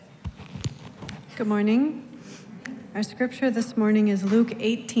Good morning. Our scripture this morning is Luke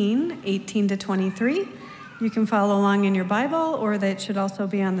 18 to 23. You can follow along in your Bible, or that should also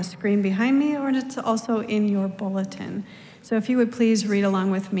be on the screen behind me, or it's also in your bulletin. So if you would please read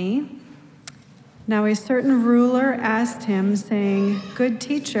along with me. Now a certain ruler asked him, saying, "Good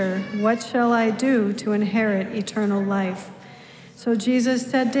teacher, what shall I do to inherit eternal life?" So Jesus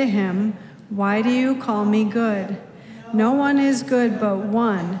said to him, "Why do you call me good? No one is good but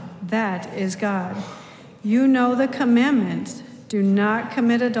one, that is God. You know the commandments. Do not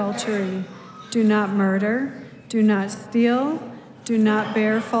commit adultery. Do not murder. Do not steal. Do not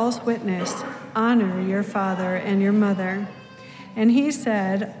bear false witness. Honor your father and your mother." And he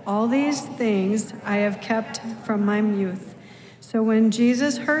said, "All these things I have kept from my youth." So when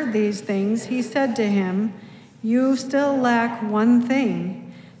Jesus heard these things, he said to him, "You still lack one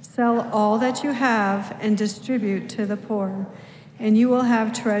thing. Sell all that you have and distribute to the poor, and you will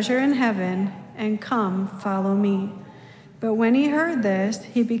have treasure in heaven, and come, follow me." But when he heard this,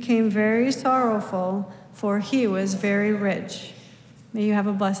 he became very sorrowful, for he was very rich. May you have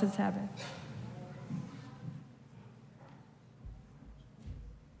a blessed Sabbath.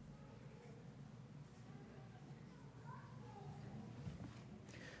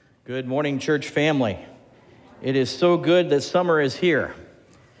 Good morning, church family. It is so good that summer is here.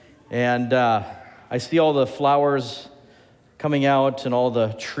 And I see all the flowers coming out and all the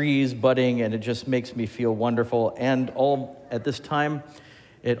trees budding, and it just makes me feel wonderful. And all at this time,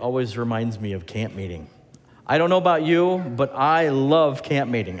 it always reminds me of camp meeting. I don't know about you, but I love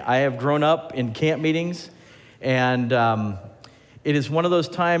camp meeting. I have grown up in camp meetings, and it is one of those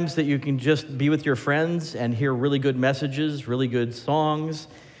times that you can just be with your friends and hear really good messages, really good songs,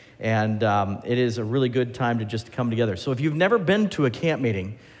 and it is a really good time to just come together. So if you've never been to a camp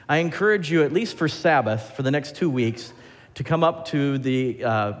meeting, I encourage you, at least for Sabbath, for the next 2 weeks, to come up to the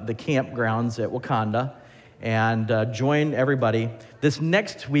campgrounds at Wakanda and join everybody. This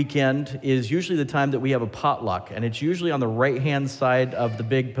next weekend is usually the time that we have a potluck, and it's usually on the right-hand side of the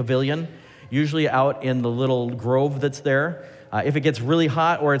big pavilion, usually out in the little grove that's there. If it gets really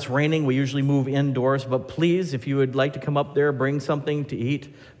hot or it's raining, we usually move indoors, but please, if you would like to come up there, bring something to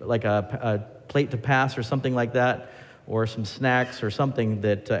eat, like a plate to pass or something like that, or some snacks or something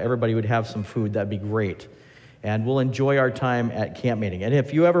that everybody would have some food. That'd be great. And we'll enjoy our time at camp meeting. And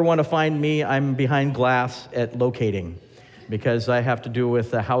if you ever want to find me, I'm behind glass at locating, because I have to do with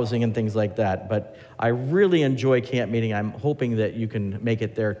the housing and things like that. But I really enjoy camp meeting. I'm hoping that you can make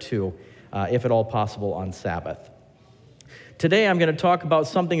it there too, if at all possible on Sabbath. Today I'm going to talk about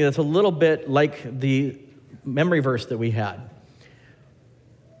something that's a little bit like the memory verse that we had.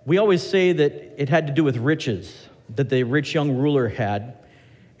 We always say that it had to do with riches, that the rich young ruler had,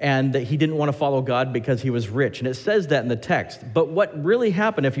 and that he didn't want to follow God because he was rich. And it says that in the text. But what really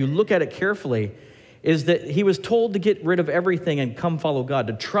happened, if you look at it carefully, is that he was told to get rid of everything and come follow God,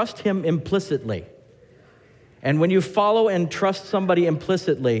 to trust him implicitly. And when you follow and trust somebody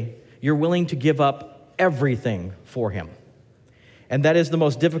implicitly, you're willing to give up everything for him. And that is the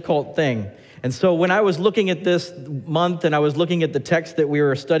most difficult thing. And so when I was looking at this month and I was looking at the text that we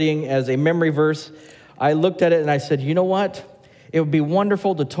were studying as a memory verse, I looked at it and I said, you know what? It would be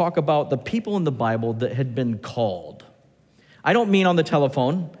wonderful to talk about the people in the Bible that had been called. I don't mean on the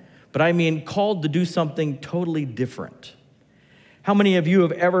telephone, but I mean called to do something totally different. How many of you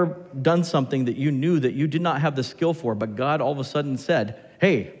have ever done something that you knew that you did not have the skill for, but God all of a sudden said,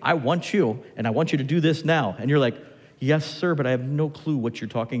 "Hey, I want you, and I want you to do this now." And you're like, "Yes, sir, but I have no clue what you're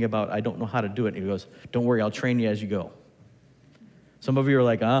talking about. I don't know how to do it." And he goes, "Don't worry, I'll train you as you go." Some of you are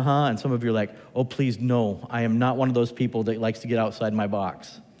like, and some of you are like, "Oh, please, no, I am not one of those people that likes to get outside my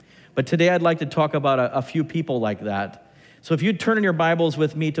box." But today I'd like to talk about a few people like that. So if you'd turn in your Bibles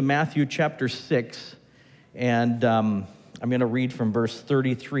with me to Matthew chapter 6, and I'm going to read from verse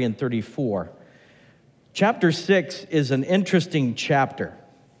 33 and 34. Chapter 6 is an interesting chapter.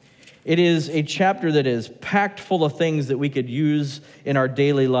 It is a chapter that is packed full of things that we could use in our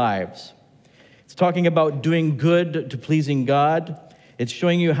daily lives. It's talking about doing good to pleasing God. It's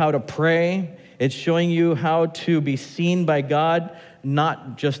showing you how to pray. It's showing you how to be seen by God,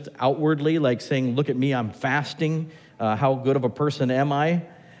 not just outwardly, like saying, "Look at me, I'm fasting. How good of a person am I?"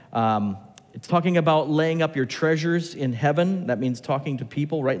 It's talking about laying up your treasures in heaven. That means talking to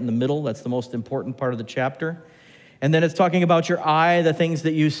people right in the middle. That's the most important part of the chapter. And then it's talking about your eye. The things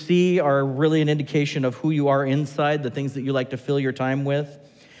that you see are really an indication of who you are inside, the things that you like to fill your time with.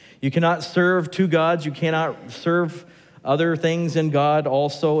 You cannot serve two gods. You cannot serve other things in God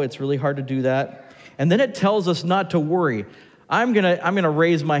also. It's really hard to do that. And then it tells us not to worry. I'm gonna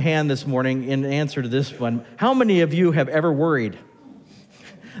raise my hand this morning in answer to this one. How many of you have ever worried?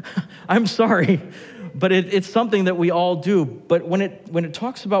 I'm sorry, but it's something that we all do. But when it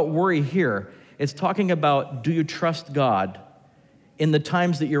talks about worry here, it's talking about, do you trust God in the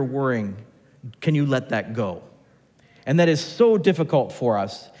times that you're worrying? Can you let that go? And that is so difficult for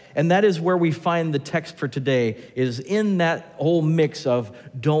us. And that is where we find the text for today, is in that whole mix of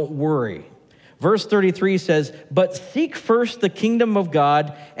don't worry. Verse 33 says, but seek first the kingdom of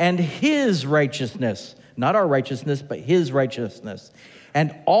God and his righteousness. Not our righteousness, but his righteousness.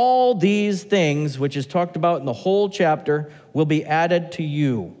 And all these things, which is talked about in the whole chapter, will be added to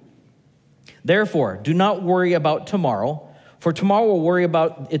you. Therefore, do not worry about tomorrow, for tomorrow will worry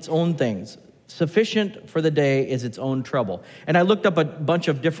about its own things. Sufficient for the day is its own trouble. And I looked up a bunch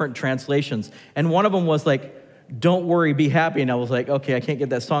of different translations, and one of them was like, don't worry, be happy. And I was like, okay, I can't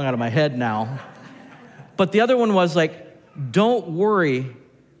get that song out of my head now. But the other one was like, don't worry,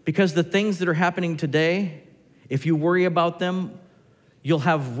 because the things that are happening today, if you worry about them, you'll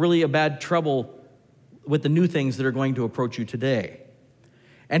have really a bad trouble with the new things that are going to approach you today.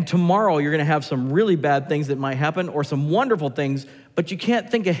 And tomorrow you're going to have some really bad things that might happen, or some wonderful things, but you can't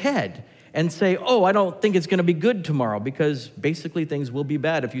think ahead and say, oh, I don't think it's going to be good tomorrow, because basically things will be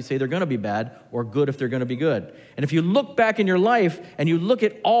bad if you say they're going to be bad, or good if they're going to be good. And if you look back in your life and you look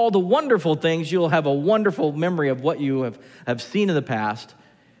at all the wonderful things, you'll have a wonderful memory of what you have seen in the past.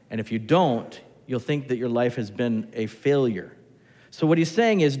 And if you don't, you'll think that your life has been a failure. So what he's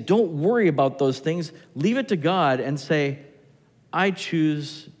saying is, don't worry about those things. Leave it to God and say, I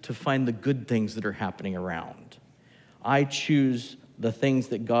choose to find the good things that are happening around. I choose the things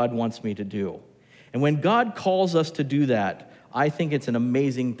that God wants me to do. And when God calls us to do that, I think it's an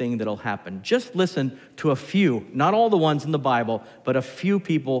amazing thing that'll happen. Just listen to a few, not all the ones in the Bible, but a few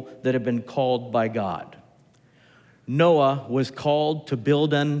people that have been called by God. Noah was called to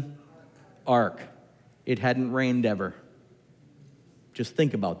build an ark. It hadn't rained ever. Just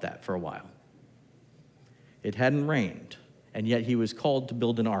think about that for a while. It hadn't rained, and yet he was called to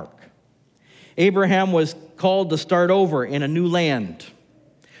build an ark. Abraham was called to start over in a new land.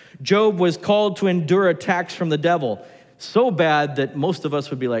 Job was called to endure attacks from the devil, so bad that most of us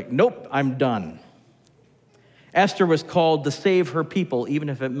would be like, nope, I'm done. Esther was called to save her people, even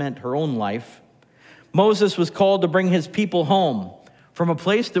if it meant her own life. Moses was called to bring his people home from a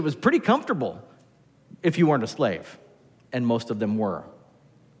place that was pretty comfortable if you weren't a slave, and most of them were.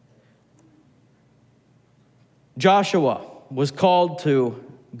 Joshua was called to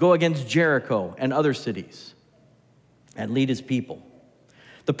go against Jericho and other cities and lead his people.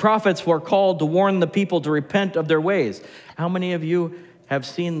 The prophets were called to warn the people to repent of their ways. How many of you have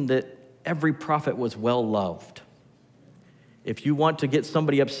seen that every prophet was well loved? If you want to get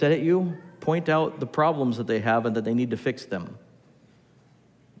somebody upset at you, point out the problems that they have and that they need to fix them.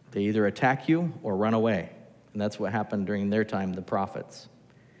 They either attack you or run away. And that's what happened during their time, the prophets.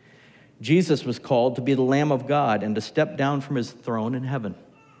 Jesus was called to be the Lamb of God and to step down from his throne in heaven.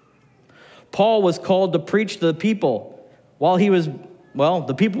 Paul was called to preach to the people while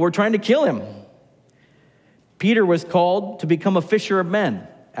the people were trying to kill him. Peter was called to become a fisher of men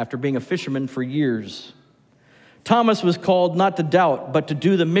after being a fisherman for years. Thomas was called not to doubt, but to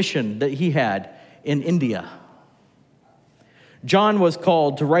do the mission that he had in India. John was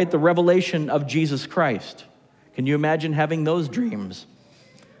called to write the revelation of Jesus Christ. Can you imagine having those dreams?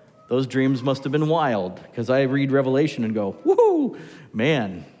 Those dreams must have been wild, because I read Revelation and go, woohoo,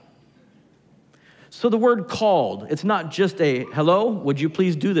 man. So the word called, it's not just a, hello, would you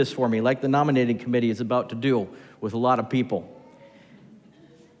please do this for me, like the nominating committee is about to do with a lot of people.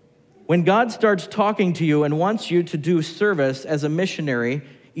 When God starts talking to you and wants you to do service as a missionary,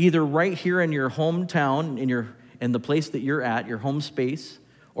 either right here in your hometown, in the place that you're at, your home space,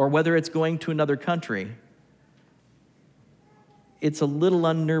 or whether it's going to another country, it's a little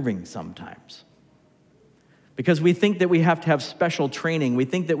unnerving sometimes. Because we think that we have to have special training. We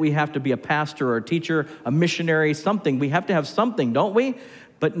think that we have to be a pastor or a teacher, a missionary, something. We have to have something, don't we?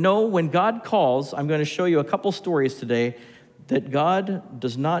 But no, when God calls, I'm going to show you a couple stories today that God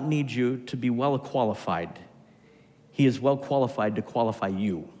does not need you to be well qualified. He is well qualified to qualify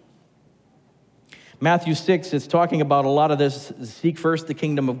you. Matthew 6 is talking about a lot of this, seek first the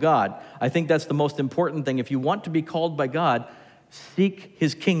kingdom of God. I think that's the most important thing. If you want to be called by God, seek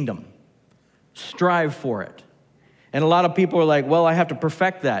his kingdom. Strive for it. And a lot of people are like, well, I have to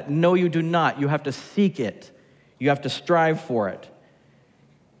perfect that. No, you do not. You have to seek it. You have to strive for it.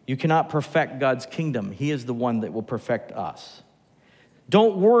 You cannot perfect God's kingdom. He is the one that will perfect us.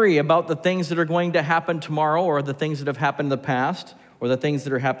 Don't worry about the things that are going to happen tomorrow or the things that have happened in the past or the things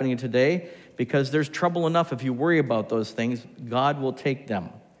that are happening today, because there's trouble enough if you worry about those things. God will take them.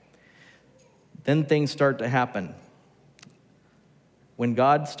 Then things start to happen. when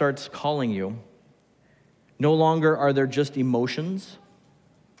God starts calling you, no longer are there just emotions.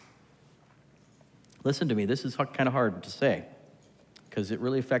 Listen to me, this is kind of hard to say because it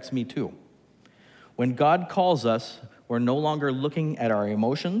really affects me too. When God calls us, we're no longer looking at our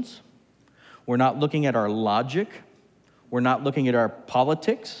emotions. We're not looking at our logic. We're not looking at our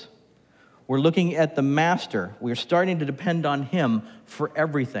politics. We're looking at the Master. We're starting to depend on him for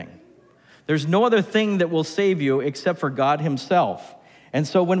everything. There's no other thing that will save you except for God himself. And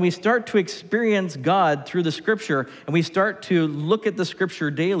so when we start to experience God through the Scripture, and we start to look at the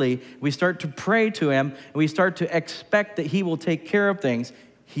Scripture daily, we start to pray to him, and we start to expect that he will take care of things,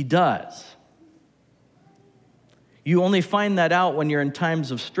 he does. You only find that out when you're in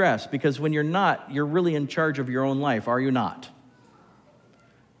times of stress, because when you're not, you're really in charge of your own life, are you not?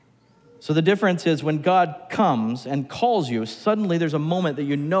 So the difference is when God comes and calls you, suddenly there's a moment that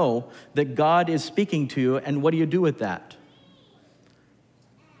you know that God is speaking to you, and what do you do with that?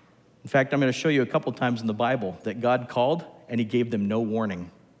 In fact, I'm going to show you a couple times in the Bible that God called and he gave them no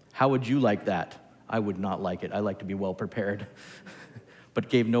warning. How would you like that? I would not like it. I like to be well prepared, but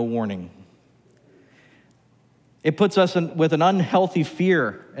gave no warning. It puts us with an unhealthy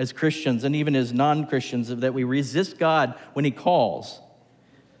fear as Christians and even as non-Christians that we resist God when he calls.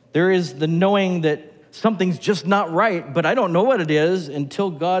 There is the knowing that something's just not right, but I don't know what it is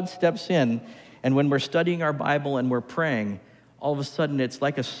until God steps in. And when we're studying our Bible and we're praying, all of a sudden it's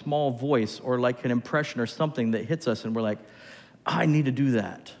like a small voice or like an impression or something that hits us and we're like, I need to do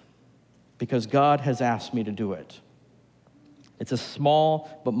that because God has asked me to do it. It's a small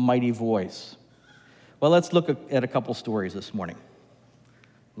but mighty voice. Well, let's look at a couple stories this morning.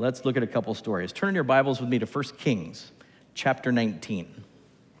 Let's look at a couple stories. Turn your Bibles with me to 1 Kings chapter 19.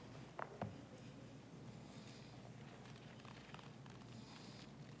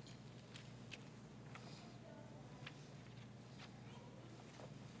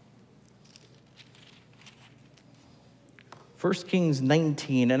 First Kings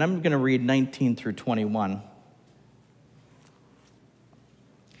 19, and I'm going to read 19 through 21.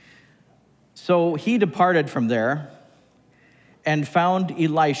 So he departed from there and found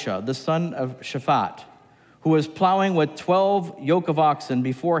Elisha, the son of Shaphat, who was plowing with 12 yoke of oxen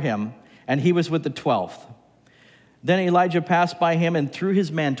before him, and he was with the 12th. Then Elijah passed by him and threw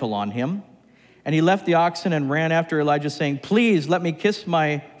his mantle on him, and he left the oxen and ran after Elijah, saying, Please let me kiss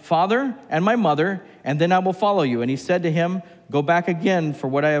my father and my mother, and then I will follow you. And he said to him, Go back again for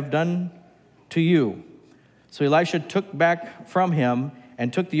what I have done to you. So Elisha took back from him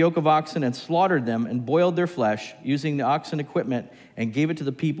and took the yoke of oxen and slaughtered them and boiled their flesh using the oxen equipment and gave it to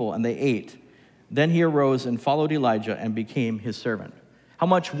the people, and they ate. Then he arose and followed Elijah and became his servant. How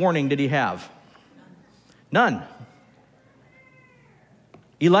much warning did he have? None.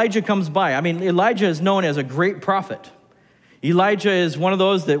 Elijah comes by. I mean, Elijah is known as a great prophet. Elijah is one of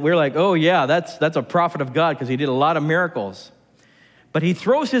those that we're like, oh yeah, that's a prophet of God because he did a lot of miracles. But he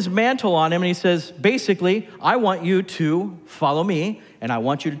throws his mantle on him and he says, basically, I want you to follow me and I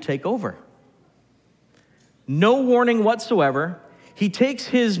want you to take over. No warning whatsoever. He takes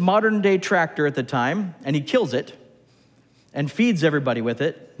his modern day tractor at the time and he kills it and feeds everybody with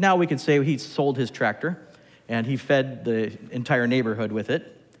it. Now we could say he sold his tractor and he fed the entire neighborhood with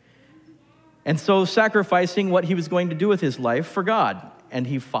it. And so sacrificing what he was going to do with his life for God. And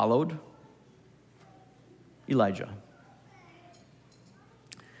he followed Elijah.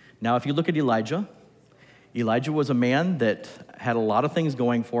 Now, if you look at Elijah, Elijah was a man that had a lot of things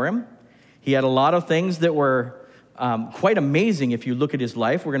going for him. He had a lot of things that were quite amazing if you look at his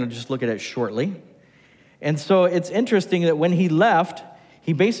life. We're going to just look at it shortly. And so it's interesting that when he left,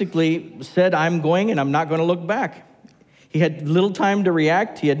 he basically said, I'm going and I'm not going to look back. He had little time to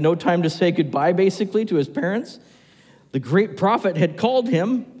react. He had no time to say goodbye, basically, to his parents. The great prophet had called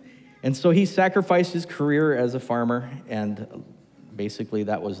him, and so he sacrificed his career as a farmer, and basically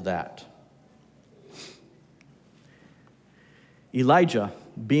that was that. Elijah,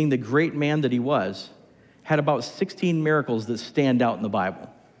 being the great man that he was, had about 16 miracles that stand out in the Bible.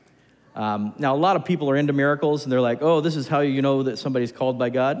 Now, a lot of people are into miracles, and they're like, oh, this is how you know that somebody's called by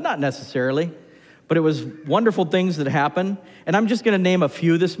God. Not necessarily, but it was wonderful things that happened. And I'm just going to name a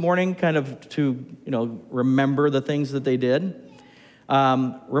few this morning, kind of to, remember the things that they did.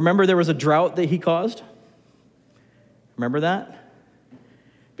 Remember there was a drought that he caused? Remember that?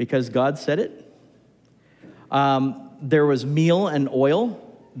 Because God said it. There was meal and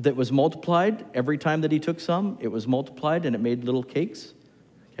oil that was multiplied. Every time that he took some, it was multiplied and it made little cakes.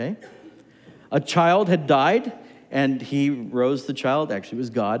 Okay? A child had died, and he rose the child. Actually, it was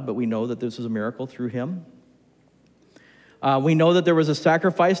God, but we know that this was a miracle through him. We know that there was a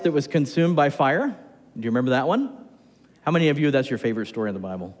sacrifice that was consumed by fire. Do you remember that one? How many of you, that's your favorite story in the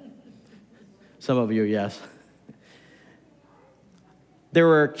Bible? Some of you, yes. There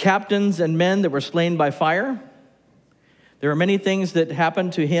were captains and men that were slain by fire. There are many things that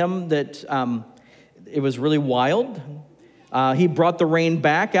happened to him that it was really wild. He brought the rain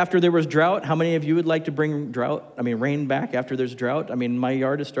back after there was drought. How many of you would like to bring rain back after there's drought? My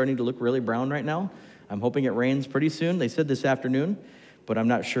yard is starting to look really brown right now. I'm hoping it rains pretty soon. They said this afternoon, but I'm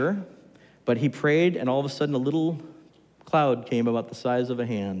not sure. But he prayed, and all of a sudden a little cloud came about the size of a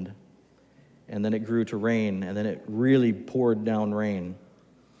hand. And then it grew to rain, and then it really poured down rain.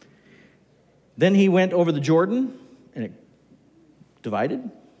 Then he went over the Jordan, and it divided.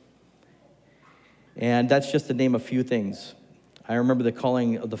 And that's just to name a few things. I remember the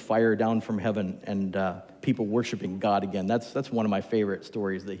calling of the fire down from heaven and people worshiping God again. That's one of my favorite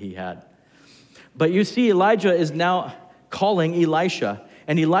stories that he had. But you see, Elijah is now calling Elisha,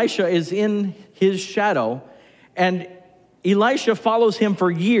 and Elisha is in his shadow, and Elisha follows him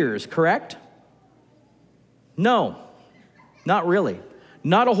for years, correct? No, not really.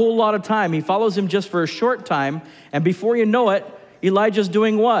 Not a whole lot of time. He follows him just for a short time, and before you know it, Elijah's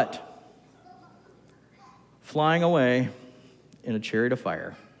doing what? Flying away in a chariot of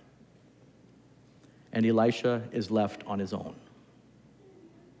fire. And Elisha is left on his own.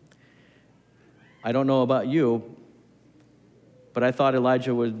 I don't know about you, but I thought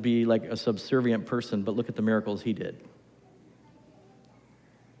Elijah would be like a subservient person, but look at the miracles he did.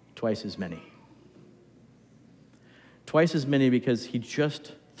 Twice as many. Twice as many because he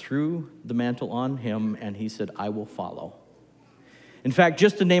just threw the mantle on him and he said, I will follow. In fact,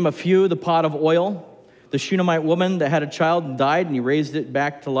 just to name a few, the pot of oil, the Shunammite woman that had a child and died and he raised it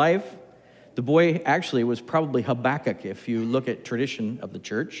back to life. The boy actually was probably Habakkuk if you look at tradition of the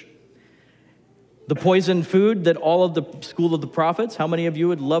church. The poisoned food that all of the school of the prophets, how many of you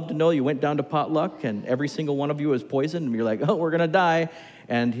would love to know you went down to potluck and every single one of you was poisoned and you're like, oh, we're going to die.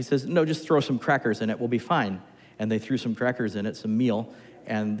 And he says, no, just throw some crackers in it, we'll be fine. And they threw some crackers in it, some meal,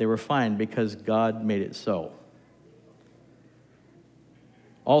 and they were fine because God made it so.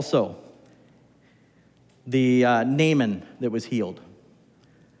 Also, the Naaman that was healed.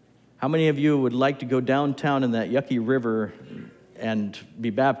 How many of you would like to go downtown in that yucky river and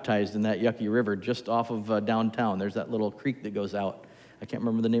be baptized in that yucky river just off of downtown? There's that little creek that goes out. I can't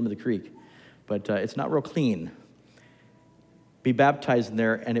remember the name of the creek, but it's not real clean. Be baptized in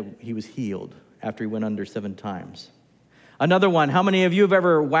there, and he was healed after he went under 7 times. Another one, how many of you have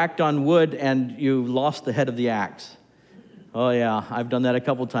ever whacked on wood and you lost the head of the axe? Oh yeah, I've done that a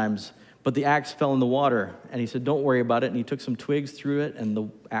couple times. But the axe fell in the water, and he said, don't worry about it. And he took some twigs, threw it, and the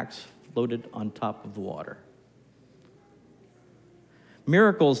axe floated on top of the water.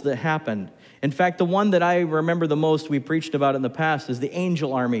 Miracles that happened. In fact, the one that I remember the most we preached about in the past is the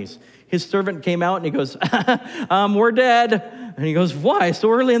angel armies. His servant came out and he goes, we're dead. And he goes, why?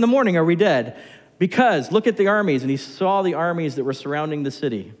 So early in the morning are we dead? Because look at the armies. And he saw the armies that were surrounding the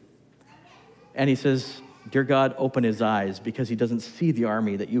city. And he says, dear God, open his eyes because he doesn't see the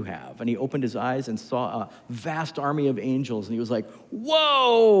army that you have. And he opened his eyes and saw a vast army of angels. And he was like,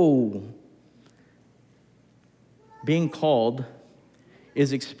 whoa! Being called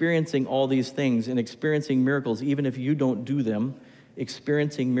is experiencing all these things and experiencing miracles, even if you don't do them,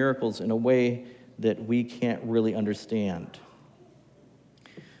 experiencing miracles in a way that we can't really understand.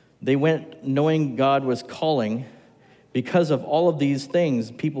 They went knowing God was calling. Because of all of these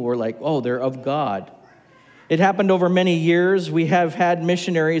things, people were like, oh, they're of God. It happened over many years. We have had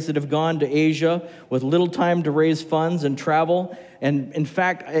missionaries that have gone to Asia with little time to raise funds and travel. And in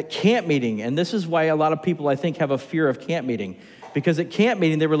fact, at camp meeting, and this is why a lot of people, I think, have a fear of camp meeting. Because at camp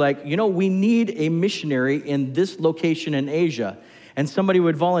meeting, they were like, we need a missionary in this location in Asia. And somebody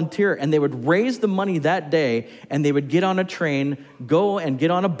would volunteer, and they would raise the money that day, and they would get on a train, go and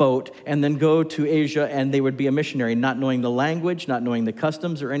get on a boat, and then go to Asia, and they would be a missionary, not knowing the language, not knowing the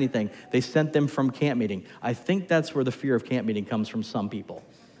customs or anything. They sent them from camp meeting. I think that's where the fear of camp meeting comes from some people.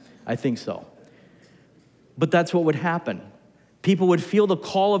 I think so. But that's what would happen. People would feel the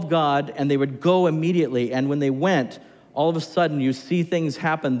call of God, and they would go immediately, and when they went, all of a sudden you see things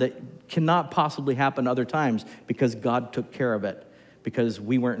happen that cannot possibly happen other times because God took care of it. Because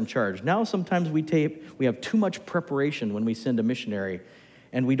we weren't in charge. Now sometimes we have too much preparation when we send a missionary,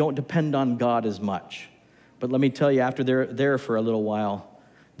 and we don't depend on God as much. But let me tell you, after they're there for a little while,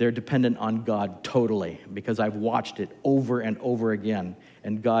 they're dependent on God totally, because I've watched it over and over again,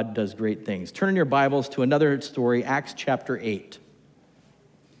 and God does great things. Turn in your Bibles to another story, Acts chapter 8.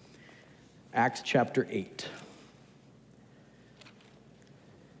 Acts chapter 8.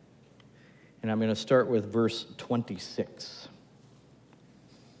 And I'm going to start with verse 26.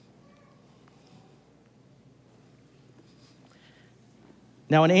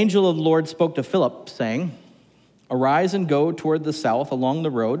 Now an angel of the Lord spoke to Philip, saying, "Arise and go toward the south along the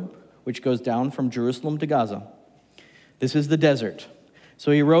road which goes down from Jerusalem to Gaza. This is the desert."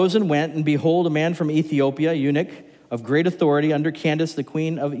 So he rose and went, and behold, a man from Ethiopia, a eunuch of great authority under Candace, the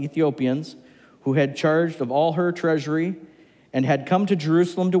queen of Ethiopians, who had charge of all her treasury and had come to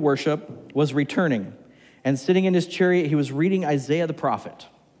Jerusalem to worship, was returning. And sitting in his chariot, he was reading Isaiah the prophet.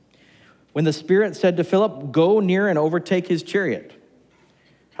 When the Spirit said to Philip, "Go near and overtake his chariot."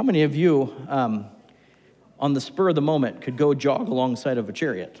 How many of you, on the spur of the moment, could go jog alongside of a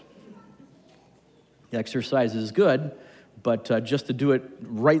chariot? The exercise is good, but just to do it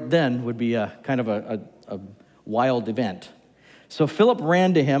right then would be a kind of a wild event. So Philip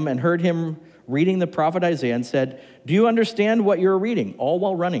ran to him and heard him reading the prophet Isaiah and said, "Do you understand what you're reading?" All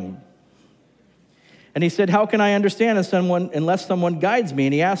while running. And he said, "How can I understand unless someone guides me?"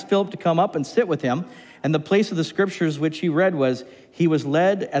 And he asked Philip to come up and sit with him. And the place of the scriptures which he read was, "He was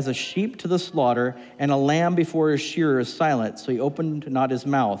led as a sheep to the slaughter, and a lamb before his shearer is silent, so he opened not his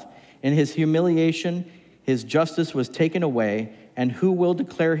mouth. In his humiliation, his justice was taken away, and who will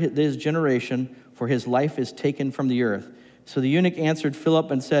declare his generation? For his life is taken from the earth." So the eunuch answered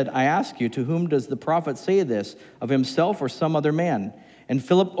Philip and said, "I ask you, to whom does the prophet say this, of himself or some other man?" And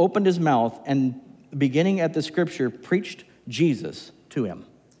Philip opened his mouth and, beginning at the scripture, preached Jesus to him.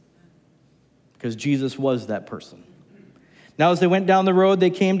 Because Jesus was that person. Now as they went down the road,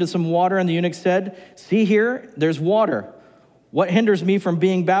 they came to some water, and the eunuch said, "See here, there's water. What hinders me from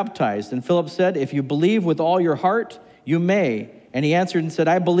being baptized?" And Philip said, "If you believe with all your heart, you may." And he answered and said,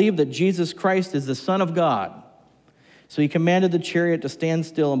 "I believe that Jesus Christ is the Son of God." So he commanded the chariot to stand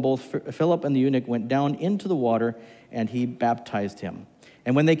still, and both Philip and the eunuch went down into the water, and he baptized him.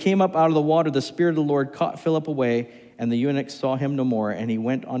 And when they came up out of the water, the Spirit of the Lord caught Philip away, and the eunuch saw him no more, and he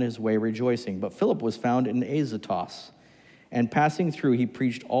went on his way rejoicing. But Philip was found in Azotus, and passing through, he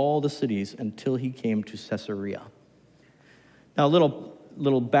preached all the cities until he came to Caesarea. Now, a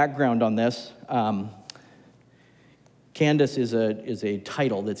little background on this. Candace is a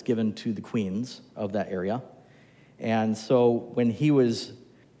title that's given to the queens of that area. And so when he was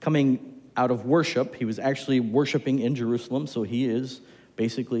coming out of worship, he was actually worshiping in Jerusalem, so he is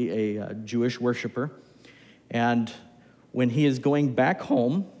basically a Jewish worshiper. And when he is going back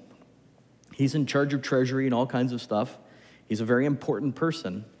home, he's in charge of treasury and all kinds of stuff. He's a very important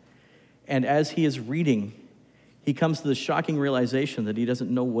person. And as he is reading, he comes to the shocking realization that he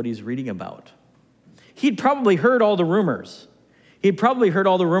doesn't know what he's reading about. He'd probably heard all the rumors. He'd probably heard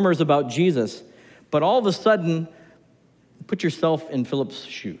all the rumors about Jesus. But all of a sudden, put yourself in Philip's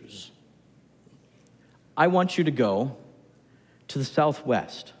shoes. I want you to go to the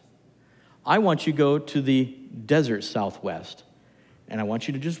southwest. I want you to go to the desert southwest. And I want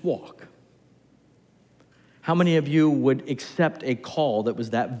you to just walk. How many of you would accept a call that was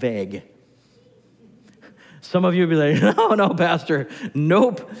that vague? Some of you would be like, no, Pastor,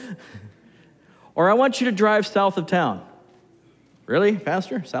 nope. Or I want you to drive south of town. Really,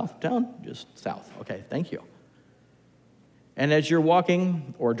 Pastor? South of town? Just south. Okay, thank you. And as you're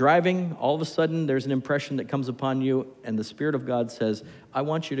walking or driving, all of a sudden there's an impression that comes upon you, and the Spirit of God says, I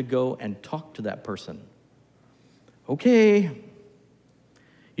want you to go and talk to that person. Okay.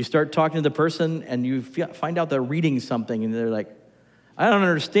 You start talking to the person, and you find out they're reading something, and they're like, I don't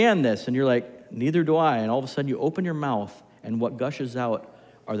understand this. And you're like, neither do I. And all of a sudden you open your mouth, and what gushes out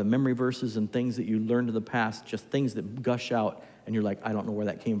are the memory verses and things that you learned in the past, just things that gush out, and you're like, I don't know where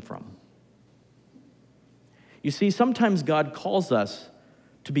that came from. You see, sometimes God calls us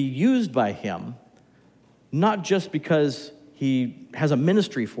to be used by him, not just because he has a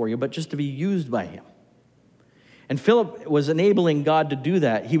ministry for you, but just to be used by him. And Philip was enabling God to do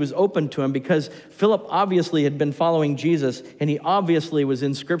that. He was open to him because Philip obviously had been following Jesus, and he obviously was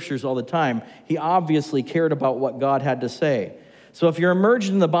in scriptures all the time. He obviously cared about what God had to say. So if you're immersed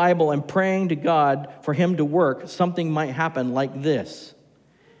in the Bible and praying to God for him to work, something might happen like this.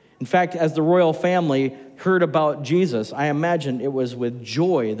 In fact, as the royal family heard about Jesus, I imagine it was with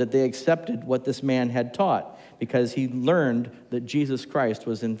joy that they accepted what this man had taught, because he learned that Jesus Christ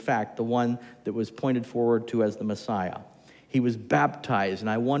was in fact the one that was pointed forward to as the Messiah. He was baptized, and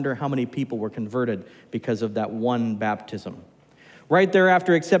I wonder how many people were converted because of that one baptism. Right there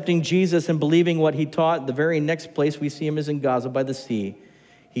after accepting Jesus and believing what he taught, the very next place we see him is in Gaza by the sea.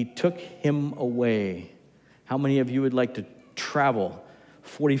 He took him away. How many of you would like to travel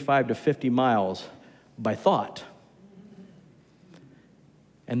 45 to 50 miles by thought?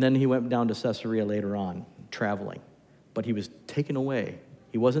 And then he went down to Caesarea later on, traveling. But he was taken away.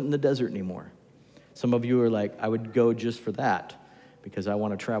 He wasn't in the desert anymore. Some of you are like, I would go just for that because I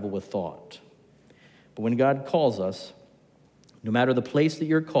want to travel with thought. But when God calls us, No matter the place that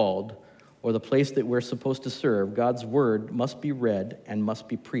you're called or the place that we're supposed to serve, God's word must be read and must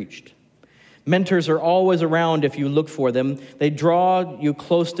be preached. Mentors are always around if you look for them. They draw you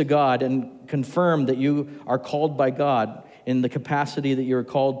close to God and confirm that you are called by God in the capacity that you're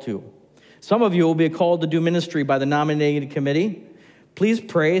called to. Some of you will be called to do ministry by the nominating committee. Please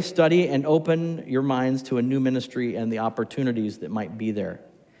pray, study, and open your minds to a new ministry and the opportunities that might be there.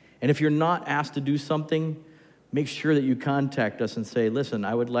 And if you're not asked to do something, make sure that you contact us and say, listen,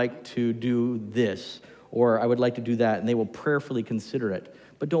 I would like to do this, or I would like to do that, and they will prayerfully consider it.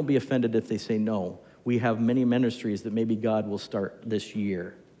 But don't be offended if they say no. We have many ministries that maybe God will start this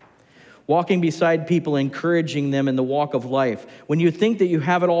year. Walking beside people, encouraging them in the walk of life. When you think that you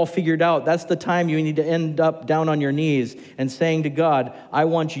have it all figured out, that's the time you need to end up down on your knees and saying to God, I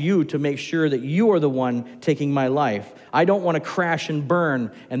want you to make sure that you are the one taking my life. I don't want to crash and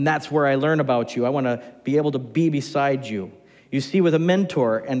burn, and that's where I learn about you. I want to be able to be beside you. You see, with a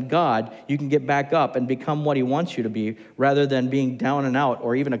mentor and God, you can get back up and become what he wants you to be rather than being down and out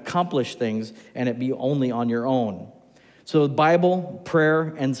or even accomplish things and it be only on your own. So Bible,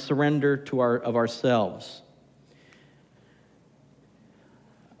 prayer, and surrender of ourselves.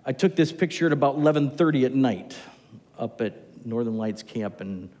 I took this picture at about 11:30 at night up at Northern Lights Camp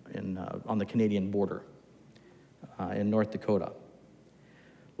on the Canadian border in North Dakota.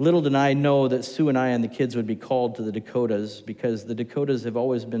 Little did I know that Sue and I and the kids would be called to the Dakotas because the Dakotas have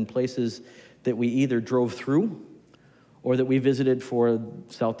always been places that we either drove through or that we visited for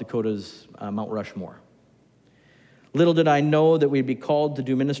South Dakota's Mount Rushmore. Little did I know that we'd be called to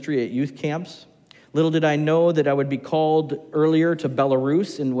do ministry at youth camps. Little did I know that I would be called earlier to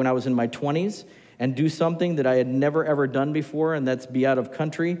Belarus when I was in my 20s and do something that I had never ever done before, and that's be out of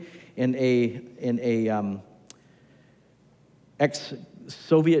country in a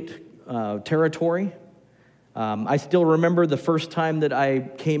ex-Soviet territory. I still remember the first time that I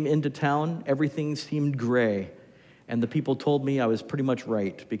came into town, everything seemed gray, and the people told me I was pretty much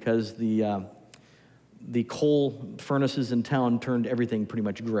right because the coal furnaces in town turned everything pretty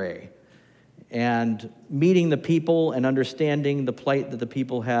much gray. And meeting the people and understanding the plight that the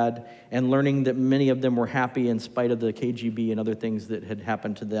people had and learning that many of them were happy in spite of the KGB and other things that had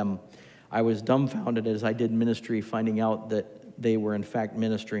happened to them, I was dumbfounded as I did ministry, finding out that they were in fact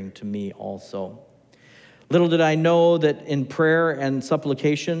ministering to me also. Little did I know that in prayer and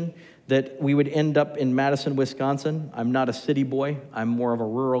supplication that we would end up in Madison, Wisconsin. I'm not a city boy. I'm more of a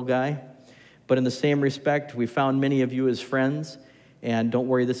rural guy. But in the same respect, we found many of you as friends. And don't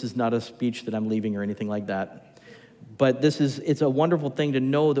worry, this is not a speech that I'm leaving or anything like that. But it's a wonderful thing to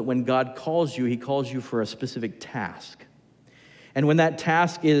know that when God calls you, he calls you for a specific task. And when that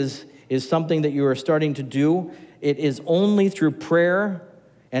task is something that you are starting to do, it is only through prayer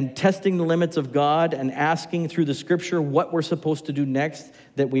and testing the limits of God and asking through the scripture what we're supposed to do next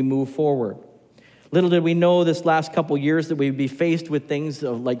that we move forward. Little did we know this last couple years that we'd be faced with things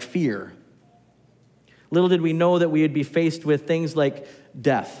like fear. Little did we know that we would be faced with things like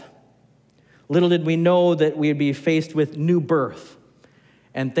death. Little did we know that we would be faced with new birth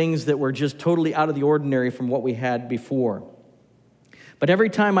and things that were just totally out of the ordinary from what we had before. But every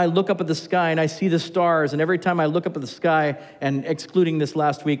time I look up at the sky and I see the stars, and every time I look up at the sky, and excluding this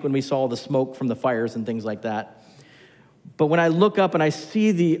last week when we saw the smoke from the fires and things like that, but when I look up and I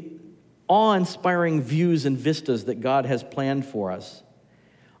see the awe-inspiring views and vistas that God has planned for us,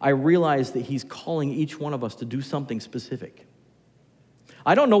 I realize that he's calling each one of us to do something specific.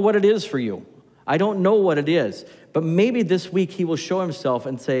 I don't know what it is for you. I don't know what it is. But maybe this week he will show himself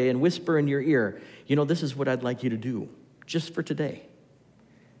and say and whisper in your ear, this is what I'd like you to do just for today.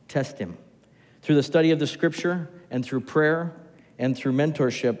 Test him. Through the study of the scripture and through prayer and through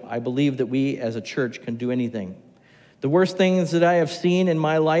mentorship, I believe that we as a church can do anything. The worst things that I have seen in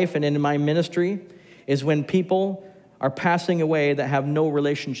my life and in my ministry is when people are passing away that have no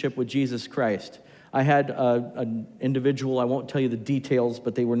relationship with Jesus Christ. I had an individual, I won't tell you the details,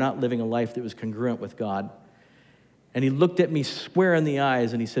 but they were not living a life that was congruent with God. And he looked at me square in the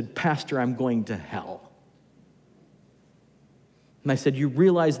eyes and he said, "Pastor, I'm going to hell." And I said, "You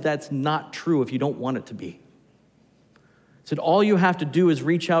realize that's not true if you don't want it to be." I said, all you have to do is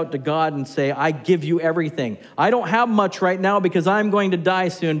reach out to God and say, "I give you everything. I don't have much right now because I'm going to die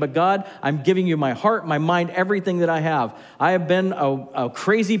soon, but God, I'm giving you my heart, my mind, everything that I have. I have been a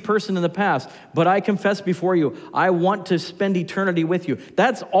crazy person in the past, but I confess before you, I want to spend eternity with you."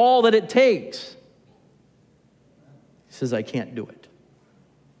 That's all that it takes. He says, "I can't do it.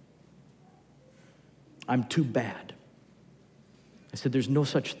 I'm too bad." I said, "There's no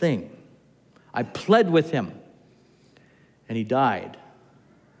such thing." I pled with him. And he died.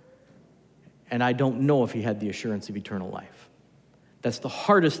 And I don't know if he had the assurance of eternal life. That's the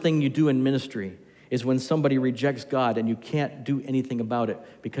hardest thing you do in ministry, is when somebody rejects God and you can't do anything about it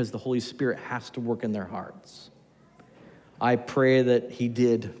because the Holy Spirit has to work in their hearts. I pray that he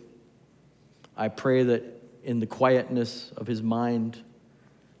did. I pray that in the quietness of his mind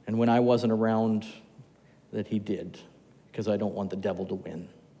and when I wasn't around, that he did, because I don't want the devil to win.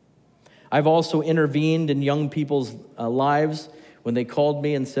 I've also intervened in young people's lives when they called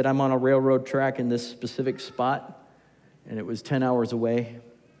me and said, I'm on a railroad track in this specific spot, and it was 10 hours away.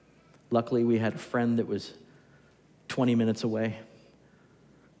 Luckily, we had a friend that was 20 minutes away.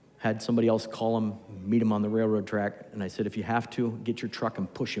 Had somebody else call him, meet him on the railroad track, and I said, if you have to, get your truck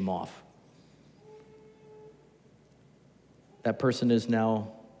and push him off. That person is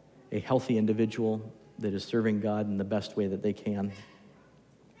now a healthy individual that is serving God in the best way that they can.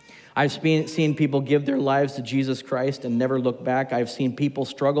 I've seen people give their lives to Jesus Christ and never look back. I've seen people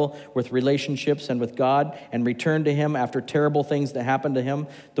struggle with relationships and with God and return to him after terrible things that happened to him.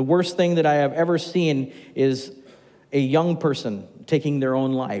 The worst thing that I have ever seen is a young person taking their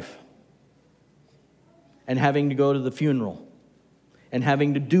own life and having to go to the funeral and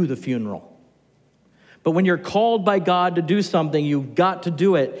having to do the funeral. But when you're called by God to do something, you've got to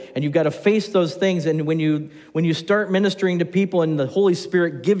do it, and you've got to face those things. And when you start ministering to people and the Holy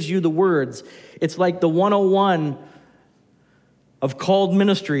Spirit gives you the words, it's like the 101 of called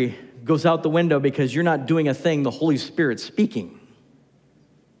ministry goes out the window because you're not doing a thing, the Holy Spirit's speaking.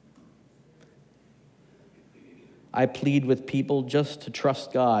 I plead with people just to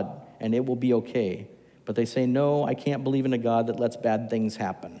trust God, and it will be okay. But they say, no, I can't believe in a God that lets bad things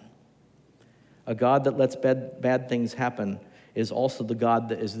happen. A God that lets bad things happen is also the God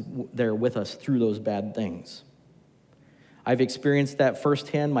that is there with us through those bad things. I've experienced that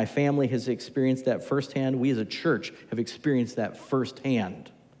firsthand. My family has experienced that firsthand. We as a church have experienced that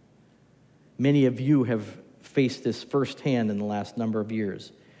firsthand. Many of you have faced this firsthand in the last number of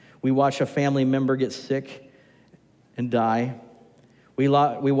years. We watch a family member get sick and die. We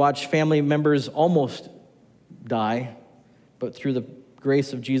watch family members almost die, but through the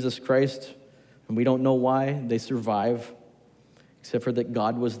grace of Jesus Christ, and we don't know why they survive, except for that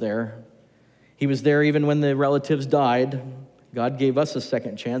God was there. He was there even when the relatives died. God gave us a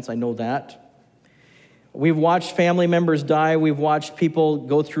second chance, I know that. We've watched family members die. We've watched people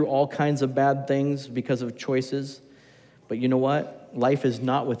go through all kinds of bad things because of choices. But you know what? Life is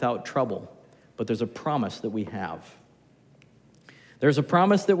not without trouble, but there's a promise that we have. There's a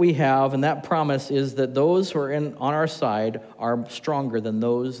promise that we have, and that promise is that those who are on our side are stronger than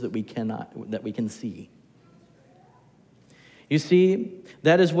those that we can see. You see,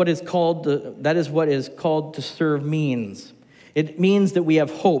 that is what is called to serve means. It means that we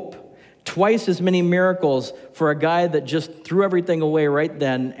have hope. Twice as many miracles for a guy that just threw everything away right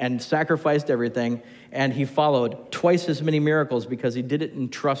then and sacrificed everything, and he followed. Twice as many miracles because he did it in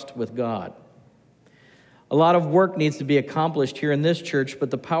trust with God. A lot of work needs to be accomplished here in this church, but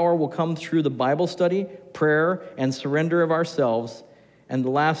the power will come through the Bible study, prayer, and surrender of ourselves. And the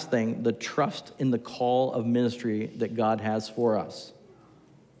last thing, the trust in the call of ministry that God has for us.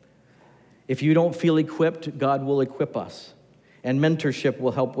 If you don't feel equipped, God will equip us, and mentorship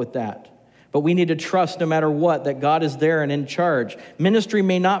will help with that. But we need to trust no matter what that God is there and in charge. Ministry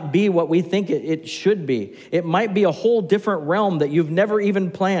may not be what we think it should be. It might be a whole different realm that you've never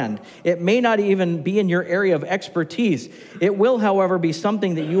even planned. It may not even be in your area of expertise. It will, however, be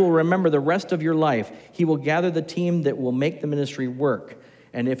something that you will remember the rest of your life. He will gather the team that will make the ministry work.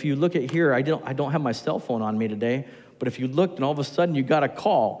 And if you look at here, I don't have my cell phone on me today, but if you looked and all of a sudden you got a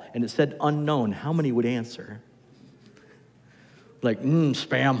call and it said unknown, how many would answer? Like,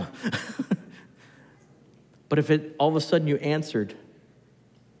 spam. But if all of a sudden you answered,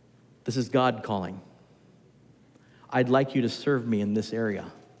 this is God calling. I'd like you to serve me in this area.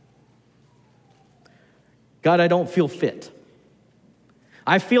 God, I don't feel fit.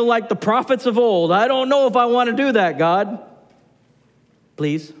 I feel like the prophets of old. I don't know if I want to do that, God.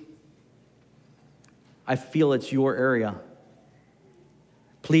 Please. I feel it's your area.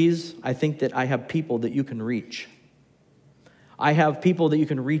 Please, I think that I have people that you can reach. I have people that you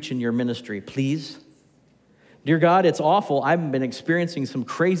can reach in your ministry. Please. Dear God, it's awful. I've been experiencing some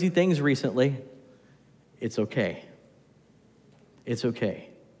crazy things recently. It's okay. It's okay.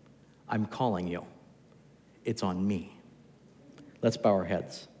 I'm calling you. It's on me. Let's bow our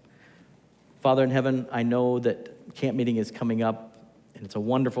heads. Father in heaven, I know that camp meeting is coming up, and it's a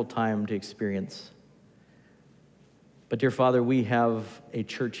wonderful time to experience. But dear Father, we have a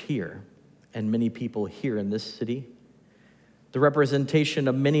church here and many people here in this city. The representation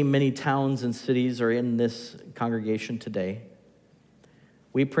of many, many towns and cities are in this congregation today.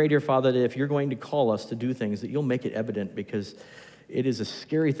 We pray, dear Father, that if you're going to call us to do things, that you'll make it evident, because it is a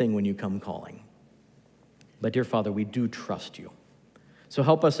scary thing when you come calling. But dear Father, we do trust you. So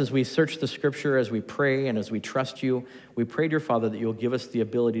help us as we search the scripture, as we pray, and as we trust you. We pray, dear Father, that you'll give us the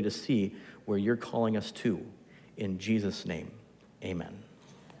ability to see where you're calling us to. In Jesus' name, amen.